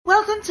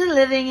Welcome to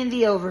Living in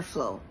the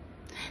Overflow.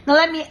 Now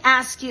let me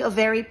ask you a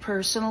very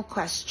personal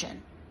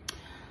question.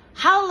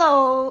 How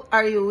low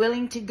are you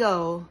willing to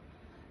go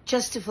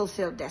just to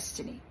fulfill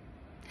destiny?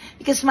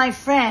 Because my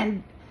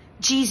friend,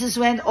 Jesus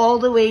went all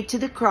the way to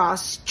the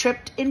cross,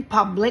 tripped in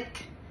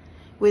public,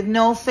 with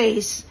no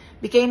face,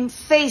 became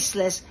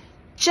faceless,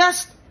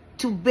 just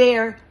to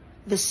bear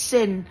the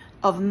sin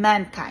of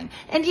mankind.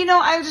 And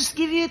I'll just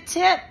give you a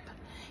tip.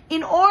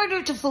 In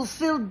order to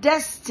fulfill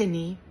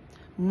destiny,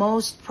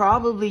 most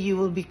probably you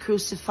will be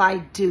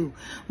crucified too.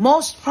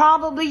 Most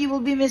probably you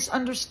will be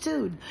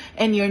misunderstood.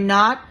 And you're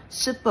not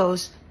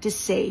supposed to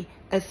say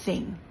a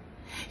thing.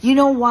 You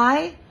know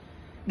why?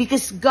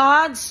 Because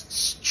God's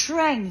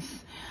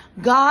strength,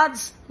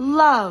 God's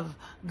love,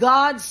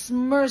 God's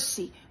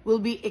mercy will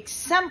be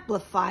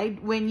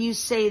exemplified when you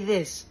say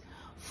this: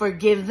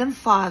 forgive them,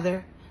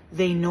 Father,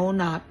 they know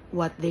not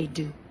what they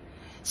do.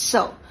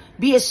 So,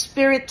 be a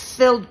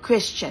spirit-filled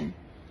Christian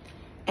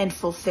and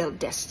fulfill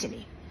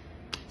destiny.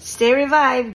 Stay revived.